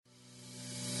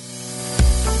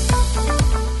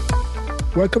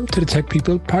Welcome to the Tech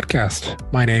People podcast.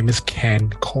 My name is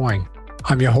Ken Coyne.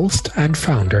 I'm your host and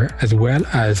founder, as well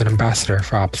as an ambassador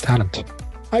for Ops Talent.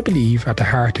 I believe at the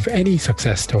heart of any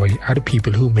success story are the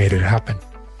people who made it happen.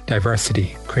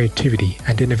 Diversity, creativity,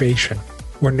 and innovation,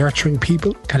 where nurturing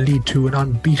people can lead to an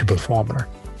unbeatable formula.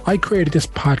 I created this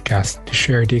podcast to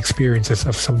share the experiences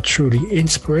of some truly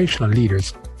inspirational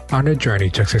leaders on their journey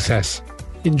to success.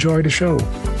 Enjoy the show.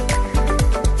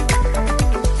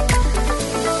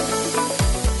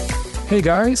 Hey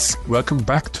guys, welcome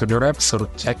back to another episode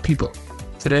of Tech People.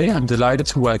 Today I'm delighted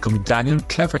to welcome Daniel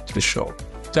Clever to the show.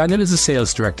 Daniel is a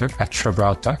sales director at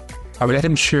Trivata. I will let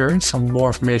him share some more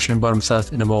information about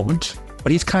himself in a moment,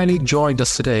 but he's kindly joined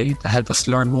us today to help us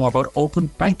learn more about open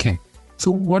banking. So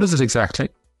what is it exactly?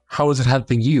 How is it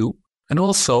helping you? And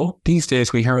also, these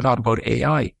days we hear a lot about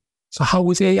AI. So how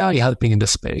is AI helping in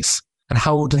this space? And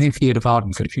how do you see it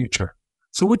evolving for the future?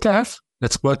 So with that,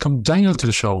 let's welcome Daniel to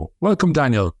the show. Welcome,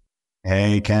 Daniel.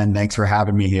 Hey, Ken. Thanks for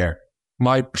having me here.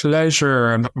 My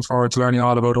pleasure. I'm looking forward to learning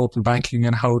all about open banking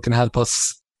and how it can help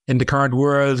us in the current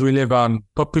world we live on.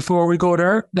 But before we go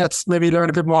there, let's maybe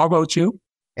learn a bit more about you.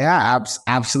 Yeah,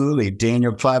 absolutely.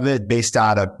 Daniel Clever, based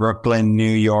out of Brooklyn, New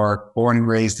York, born and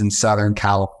raised in Southern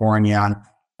California,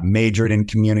 majored in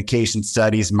communication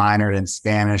studies, minored in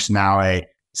Spanish, now a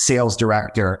sales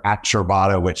director at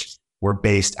Trivata, which we're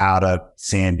based out of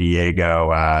San Diego.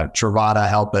 Trivata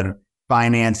helping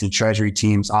finance and treasury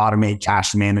teams automate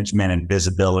cash management and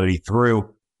visibility through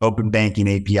open banking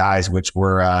APIs, which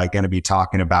we're going to be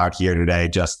talking about here today.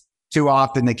 Just too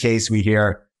often the case we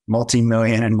hear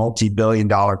multi-million and multi-billion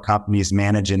dollar companies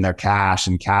managing their cash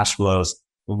and cash flows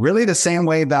really the same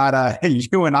way that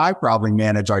you and I probably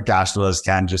manage our cash flows,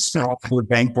 Ken, just through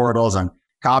bank portals and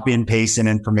copy and pasting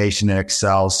information in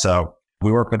Excel. So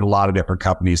we work with a lot of different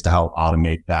companies to help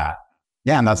automate that.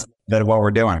 Yeah, and that's a bit of what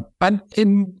we're doing. And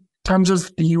in terms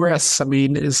of the US, I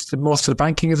mean, most of the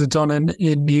banking, is it done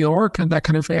in New York and that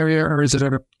kind of area, or is it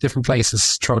at different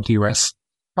places throughout the US?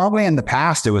 Probably in the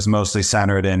past, it was mostly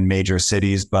centered in major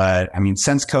cities. But I mean,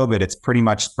 since COVID, it's pretty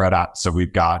much spread out. So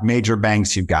we've got major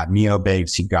banks, you've got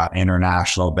neobanks, you've got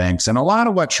international banks. And a lot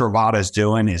of what Trivata is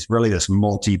doing is really this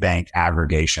multi-bank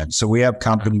aggregation. So we have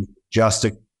companies just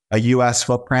a US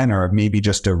footprint or maybe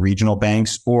just a regional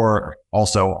banks or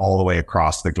also all the way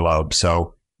across the globe.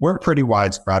 So we're pretty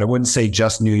widespread. I wouldn't say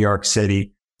just New York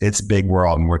City. It's a big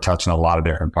world and we're touching a lot of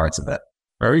different parts of it.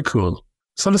 Very cool.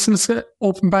 So listen, let's get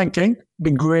open banking. It'd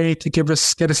be great to get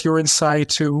us your insight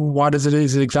to what is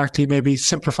exactly, maybe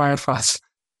simplify it for us,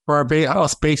 for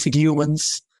us basic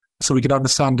humans, so we can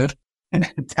understand it.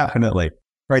 Definitely.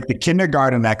 Right. The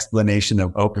kindergarten explanation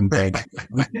of open banking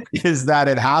is that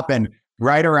it happened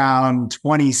right around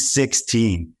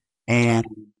 2016. And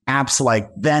apps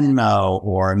like Venmo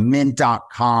or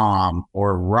Mint.com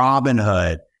or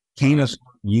Robinhood came up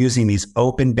using these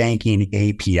open banking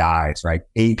APIs, right?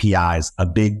 APIs, a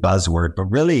big buzzword, but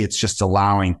really it's just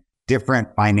allowing different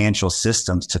financial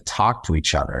systems to talk to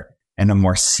each other in a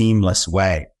more seamless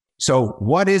way. So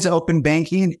what is open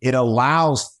banking? It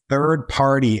allows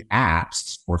third-party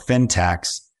apps or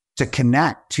fintechs to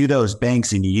connect to those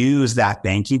banks and use that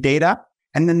banking data.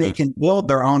 And then they can build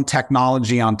their own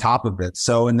technology on top of it.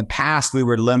 So in the past, we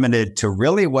were limited to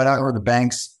really whatever the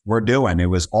banks were doing. It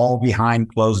was all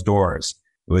behind closed doors.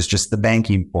 It was just the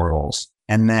banking portals.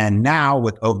 And then now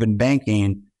with open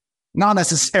banking, not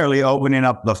necessarily opening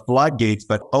up the floodgates,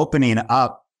 but opening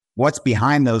up what's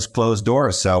behind those closed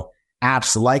doors. So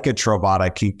apps like a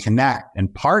Trivata can connect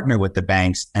and partner with the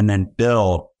banks and then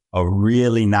build a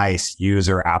really nice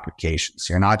user application.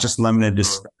 So you're not just limited to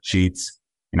spreadsheets.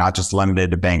 You're not just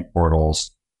limited to bank portals,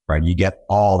 right? You get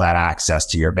all that access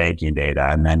to your banking data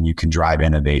and then you can drive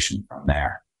innovation from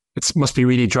there. It must be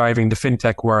really driving the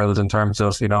fintech world in terms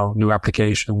of, new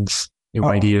applications, new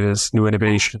ideas, new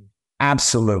innovation.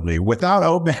 Absolutely. Without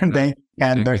open banking,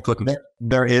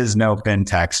 there is no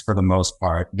fintechs for the most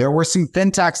part. There were some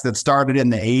fintechs that started in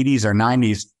the 80s or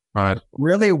 90s. Right.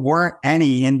 Really weren't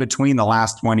any in between the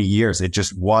last 20 years. It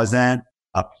just wasn't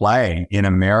a play in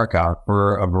America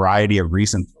for a variety of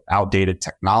reasons, outdated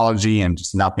technology and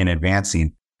just nothing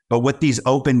advancing. But with these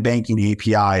open banking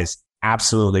APIs,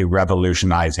 absolutely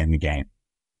revolutionizing the game.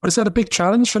 But is that a big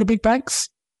challenge for the big banks?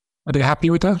 Are they happy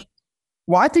with that?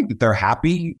 Well, I think that they're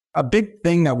happy. A big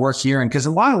thing that we're hearing, because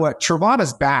a lot of what Trivata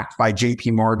is backed by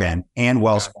JP Morgan and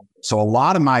Wells Fargo. So a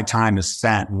lot of my time is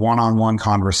spent one-on-one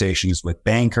conversations with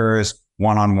bankers,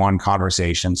 one-on-one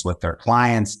conversations with their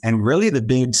clients. And really the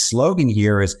big slogan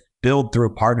here is build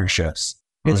through partnerships.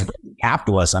 It's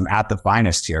capitalism at the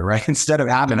finest here, right? Instead of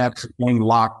having everything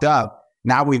locked up,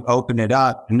 now we've opened it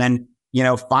up. And then,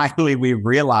 finally we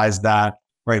realized that,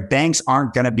 right? Banks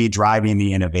aren't going to be driving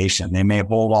the innovation. They may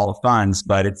hold all the funds,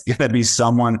 but it's going to be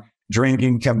someone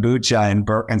drinking kombucha in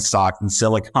Birkenstock in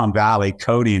Silicon Valley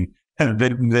coding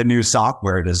the new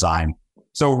software design.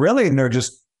 So really, they're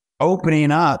just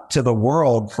opening up to the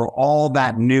world for all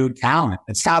that new talent.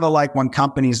 It's kind of like when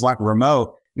companies went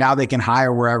remote, now they can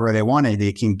hire wherever they want.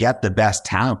 They can get the best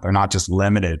talent. They're not just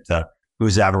limited to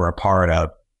who's ever a part of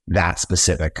that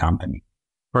specific company.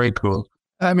 Very cool.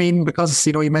 I mean, because,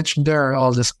 you mentioned there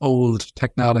all this old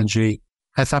technology.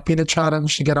 Has that been a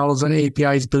challenge to get all those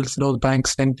APIs built in those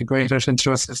banks integrated into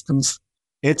our systems?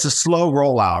 It's a slow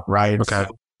rollout, right? Okay.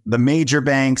 So the major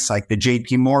banks like the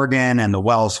JP Morgan and the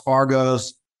Wells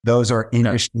Fargos, those are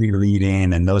industry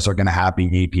leading and those are going to have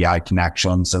the API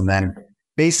connections. And then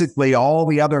basically all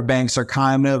the other banks are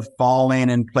kind of falling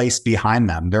in place behind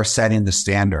them. They're setting the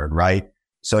standard, right?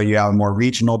 So you have more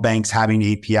regional banks having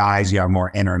APIs. You have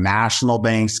more international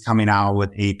banks coming out with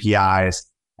APIs.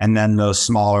 And then those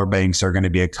smaller banks are going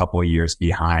to be a couple of years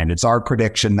behind. It's our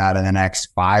prediction that in the next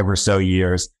 5 or so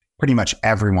years, pretty much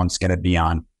everyone's going to be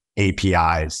on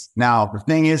APIs. Now, the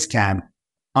thing is, Ken,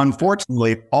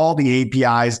 unfortunately, all the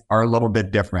APIs are a little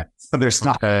bit different. So there's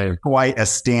not quite a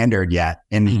standard yet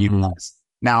in the US.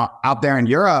 Now, out there in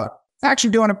Europe, it's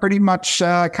actually doing a pretty much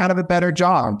kind of a better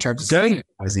job in terms of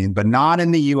standardizing, but not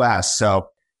in the US. So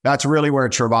that's really where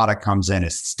Travata comes in,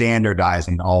 is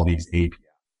standardizing all these APIs.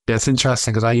 That's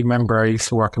interesting because I remember I used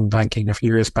to work in banking a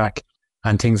few years back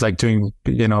and things like doing,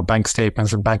 bank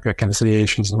statements and bank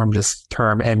reconciliations. I remember this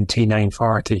term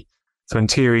MT940. So in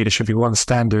theory, there should be one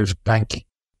standard bank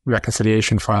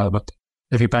reconciliation file, but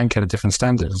every bank had a different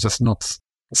standard. It's just nuts.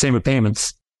 Same with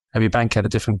payments. Every bank had a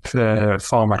different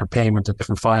format of payment and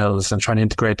different files, and trying to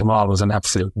integrate them all was an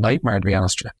absolute nightmare, to be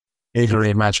honest with you. You can really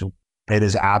imagine. It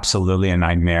is absolutely a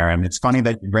nightmare. And it's funny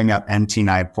that you bring up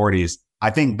MT940s. I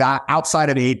think that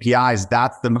outside of APIs,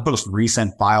 that's the most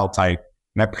recent file type.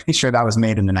 And I'm pretty sure that was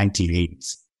made in the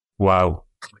 1980s. Wow.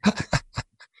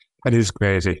 That is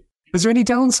crazy. Is there any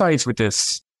downsides with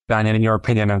this, Daniel, in your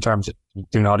opinion, in terms of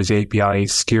doing all these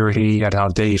APIs, security, and all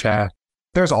data?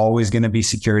 There's always going to be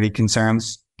security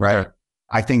concerns, right? Sure.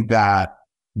 I think that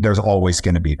there's always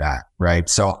going to be that, right?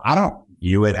 So I don't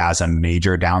view it as a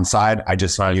major downside. I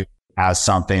just view it as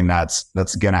something that's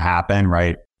going to happen,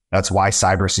 right? That's why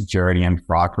cybersecurity and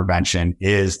fraud prevention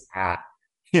is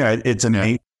it's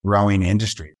a growing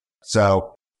industry.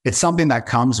 So it's something that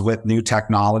comes with new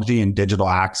technology and digital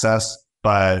access.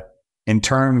 But in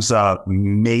terms of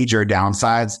major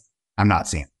downsides, I'm not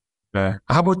seeing. How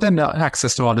about then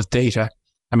access to all this data?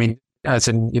 I mean, as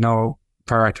in,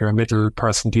 prior to a middle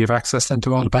person, do you have access then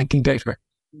to all the banking data?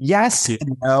 Yes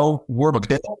and no. We're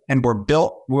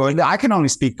built. I can only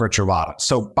speak for Travata.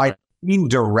 So by being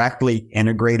directly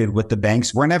integrated with the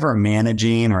banks, we're never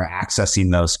managing or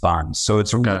accessing those funds. So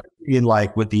it's really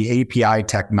like with the API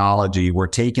technology, we're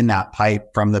taking that pipe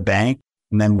from the bank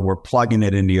and then we're plugging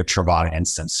it into your Travata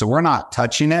instance. So we're not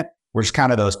touching it. We're just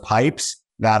kind of those pipes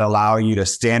that allow you to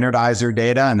standardize your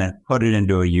data and then put it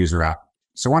into a user app.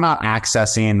 So we're not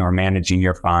accessing or managing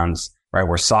your funds, right?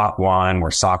 We're SOC 1, we're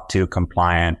SOC 2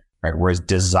 compliant, right? We're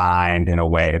designed in a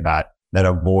way that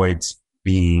avoids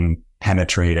being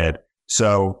penetrated.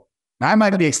 So I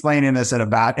might be explaining this in a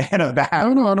bad. No,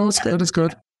 it's good. It's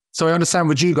good. So I understand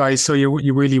with you guys. So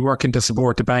you're really working to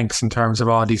support the banks in terms of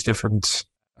all these different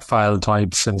file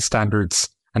types and standards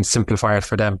and simplify it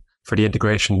for them for the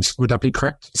integrations. Would that be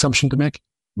correct assumption to make?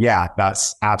 Yeah,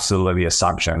 that's absolutely the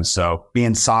assumption. So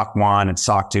being SOC 1 and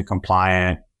SOC 2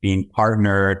 compliant, being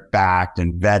partnered, backed,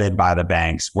 and vetted by the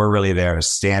banks, we're really there to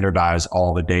standardize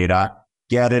all the data,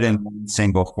 get it in one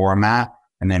single format,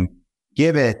 and then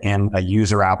give it in a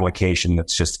user application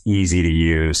that's just easy to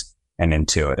use and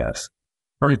intuitive.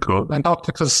 Very cool. And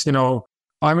because,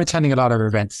 I'm attending a lot of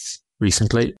events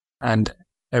recently and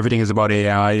everything is about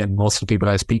AI, and most of the people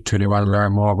I speak to, they want to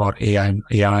learn more about AI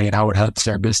and how it helps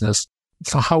their business.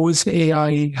 So how is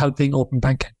AI helping open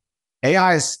banking?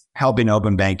 AI is helping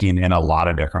open banking in a lot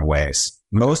of different ways.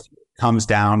 Most comes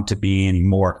down to being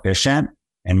more efficient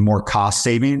and more cost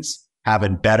savings,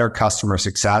 having better customer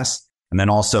success, and then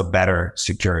also better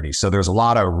security. So there's a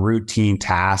lot of routine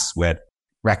tasks with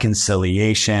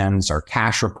reconciliations or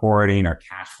cash reporting or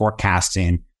cash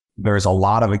forecasting. There's a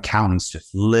lot of accountants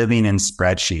just living in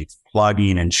spreadsheets,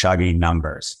 plugging and chugging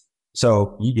numbers.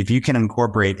 So if you can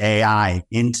incorporate AI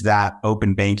into that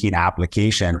open banking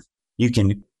application, you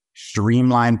can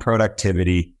streamline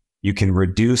productivity. You can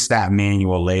reduce that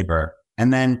manual labor.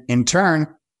 And then in turn,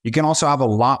 you can also have a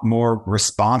lot more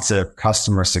responsive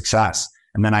customer success.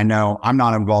 And then I know I'm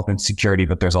not involved in security,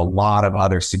 but there's a lot of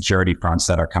other security fronts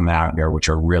that are coming out here, which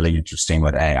are really interesting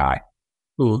with AI.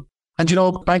 Cool.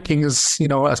 And, banking is,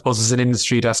 I suppose is an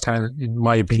industry that's kind of, in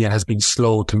my opinion, has been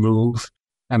slow to move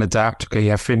and adapt. Okay,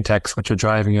 you have fintechs, which are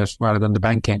driving it rather than the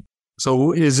banking.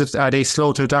 So are they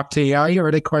slow to adapt to AI, or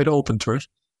are they quite open to it?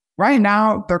 Right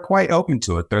now, they're quite open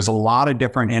to it. There's a lot of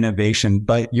different innovation,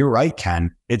 but you're right,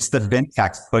 Ken. It's the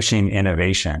fintechs pushing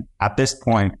innovation. At this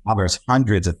point, there's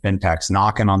hundreds of fintechs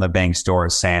knocking on the bank's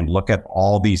doors saying, look at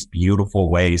all these beautiful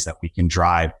ways that we can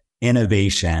drive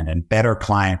innovation and better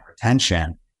client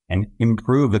retention and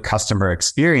improve the customer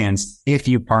experience if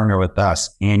you partner with us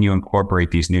and you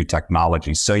incorporate these new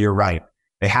technologies. So you're right.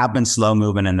 They have been slow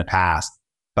moving in the past,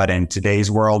 but in today's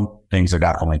world, things are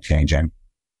definitely changing.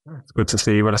 It's good to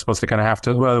see, but I suppose they kind of have to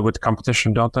as well with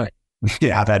competition, don't they?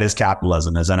 Yeah, that is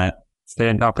capitalism, isn't it?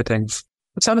 Staying top of things.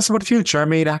 But tell us about the future. I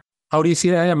mean, how do you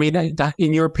see that? I mean,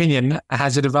 in your opinion,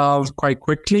 has it evolved quite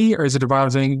quickly, or is it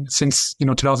evolving since,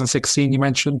 2016 you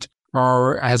mentioned,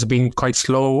 or has it been quite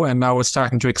slow and now it's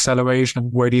starting to accelerate?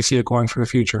 And where do you see it going for the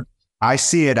future? I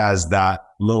see it as that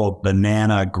little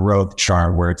banana growth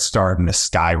chart where it's starting to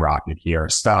skyrocket here.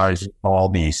 Starts all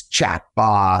these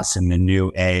chatbots and the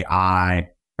new AI.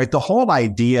 Right. The whole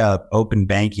idea of open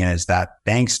banking is that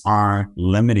banks aren't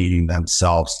limiting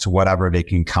themselves to whatever they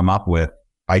can come up with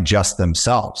by just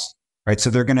themselves. Right.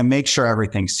 So they're going to make sure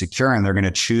everything's secure and they're going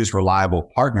to choose reliable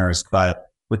partners. But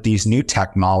with these new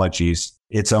technologies,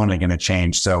 it's only going to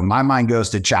change. So my mind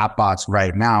goes to chatbots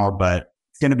right now, but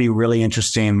it's going to be really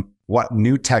interesting what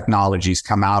new technologies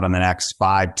come out in the next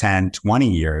 5, 10, 20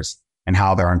 years and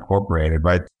how they're incorporated.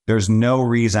 Right. There's no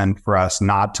reason for us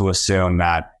not to assume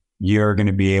that you're going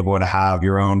to be able to have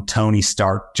your own Tony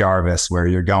Stark Jarvis where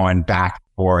you're going back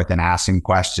and forth and asking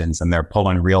questions and they're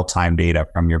pulling real-time data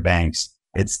from your banks.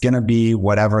 It's going to be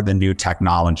whatever the new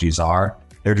technologies are.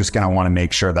 They're just going to want to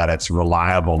make sure that it's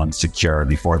reliable and secure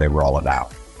before they roll it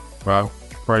out. Wow,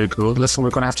 very cool. Listen,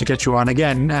 we're going to have to get you on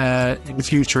again in the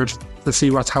future to see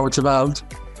how it's evolved.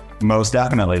 Most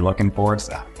definitely. Looking forward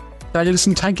to that. Daniel,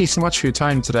 listen, thank you so much for your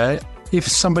time today. If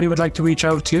somebody would like to reach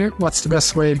out to you, what's the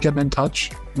best way of getting in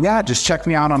touch? Yeah, just check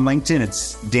me out on LinkedIn.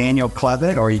 It's Daniel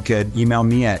Clevitt, or you could email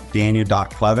me at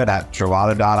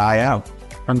daniel.clevitt@travada.io.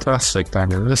 Fantastic,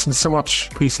 Daniel. Listen, so much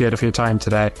appreciated for your time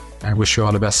today. I wish you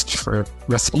all the best for the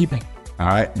rest of the evening. All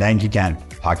right. Thank you, Ken.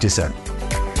 Talk to you soon.